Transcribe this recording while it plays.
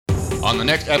on the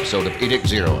next episode of Edict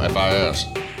 0 FIS.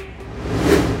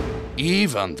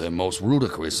 Even the most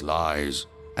ludicrous lies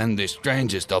and the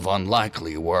strangest of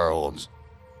unlikely worlds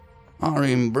are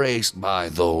embraced by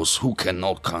those who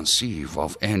cannot conceive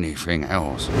of anything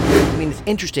else. I mean, it's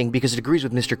interesting because it agrees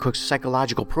with Mr. Cook's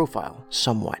psychological profile,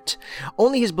 somewhat.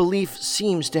 Only his belief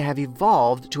seems to have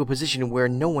evolved to a position where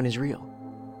no one is real.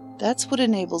 That's what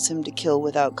enables him to kill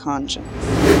without conscience.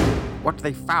 What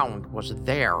they found was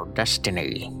their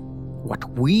destiny. What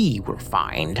we will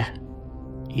find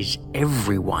is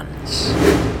everyone's.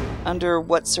 Under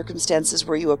what circumstances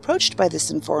were you approached by this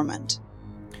informant?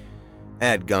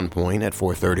 At gunpoint at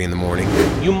 4:30 in the morning.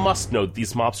 You must know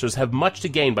these mobsters have much to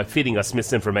gain by feeding us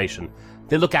misinformation.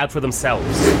 They look out for themselves.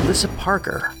 Melissa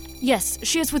Parker. Yes,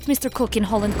 she is with Mr. Cook in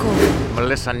Holland Cove.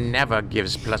 Melissa never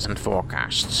gives pleasant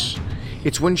forecasts.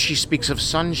 It's when she speaks of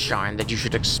sunshine that you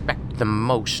should expect the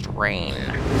most rain.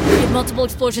 We have multiple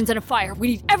explosions and a fire. We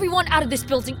need everyone out of this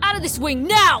building, out of this wing,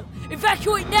 now!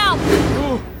 Evacuate now!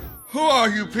 Who are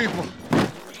you people?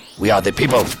 We are the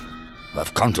people who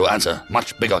have come to answer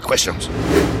much bigger questions.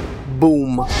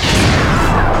 Boom.